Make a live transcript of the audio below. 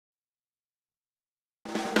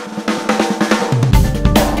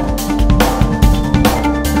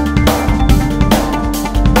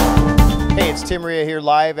Tim Maria here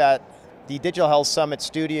live at the Digital Health Summit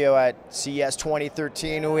studio at CES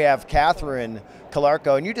 2013. We have Catherine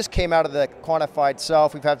Calarco, and you just came out of the Quantified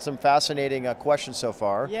Self. We've had some fascinating questions so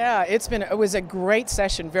far. Yeah, it was a great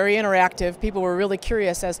session, very interactive. People were really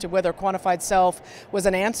curious as to whether Quantified Self was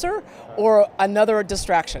an answer or another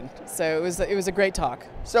distraction. So it was a great talk.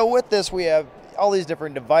 So with this, we have all these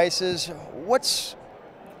different devices. What's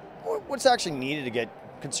actually needed to get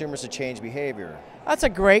consumers to change behavior? That's a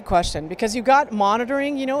great question, because you've got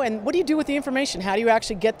monitoring, and what do you do with the information? How do you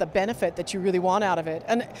actually get the benefit that you really want out of it?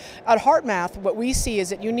 And at Heartmath, what we see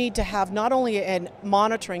is that you need to have not only an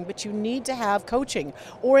monitoring, but you need to have coaching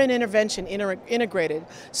or an intervention integrated.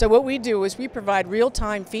 So what we do is we provide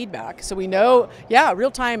real-time feedback. So we know,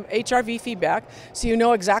 real-time HRV feedback, so you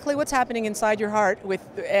know exactly what's happening inside your heart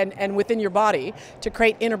and within your body to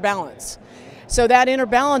create inner balance. So that inner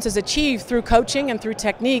balance is achieved through coaching and through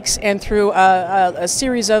techniques and through a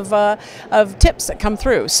series of tips that come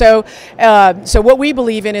through. So what we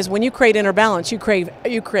believe in is when you create inner balance, you create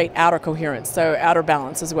outer coherence, so outer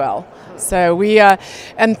balance as well. So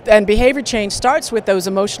and behavior change starts with those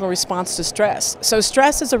emotional response to stress. So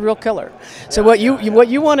stress is a real killer. So what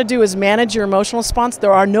you want to do is manage your emotional response.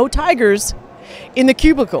 There are no tigers in the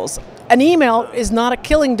cubicles. An email is not a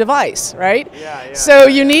killing device, right? So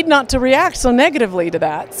you need not to react so negatively to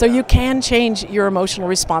that. So you can change your emotional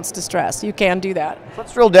response to stress. You can do that.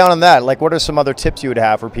 Let's drill down on that. Like, what are some other tips you would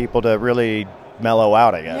have for people to really mellow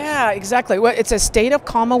out, I guess? Yeah, exactly. Well, it's a state of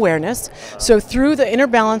calm awareness. So through the Inner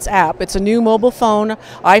Balance app, it's a new mobile phone,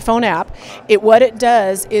 iPhone app. What it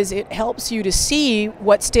does is it helps you to see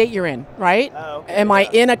what state you're in, right? Am I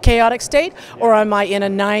in a chaotic state, or am I in a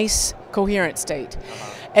nice, coherent state?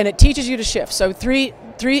 And it teaches you to shift. So three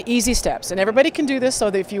easy steps, and everybody can do this, so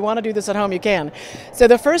that if you want to do this at home, you can. So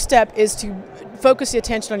the first step is to focus the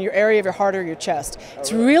attention on your area of your heart or your chest.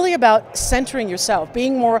 It's really about centering yourself,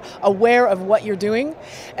 being more aware of what you're doing,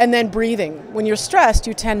 and then breathing. When you're stressed,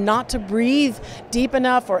 you tend not to breathe deep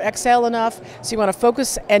enough or exhale enough, so you want to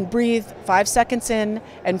focus and breathe 5 seconds in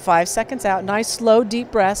and 5 seconds out. Nice, slow,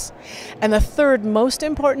 deep breaths. And the third most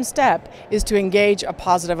important step is to engage a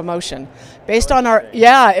positive emotion. Based on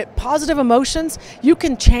positive emotions, you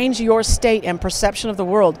can change your state and perception of the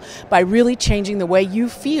world by really changing the way you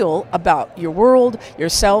feel about your world,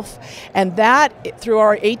 yourself, and that through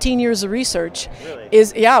our 18 years of research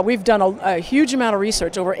we've done a huge amount of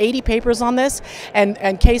research, over 80 papers on this,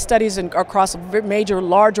 and case studies across major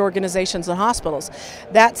large organizations and hospitals.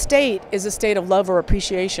 That state is a state of love or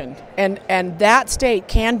appreciation, and that state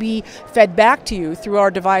can be fed back to you through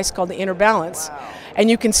our device called the Inner Balance. Wow. And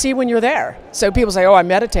you can see when you're there. So people say, oh, I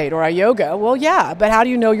meditate or I yoga. Well, yeah, but how do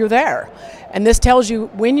you know you're there? And this tells you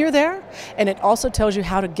when you're there, and it also tells you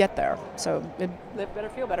how to get there. So live better,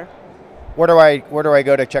 feel better. Where do I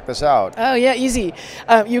go to check this out? Oh yeah, easy.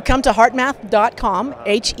 You come to heartmath.com,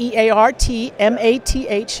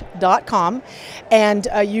 HEARTMATH.com, and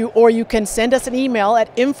you can send us an email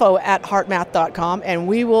at info@heartmath.com, and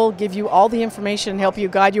we will give you all the information and help you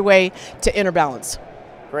guide your way to inner balance.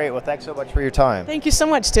 Great. Well, thanks so much for your time. Thank you so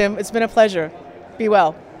much, Tim. It's been a pleasure. Be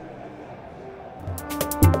well.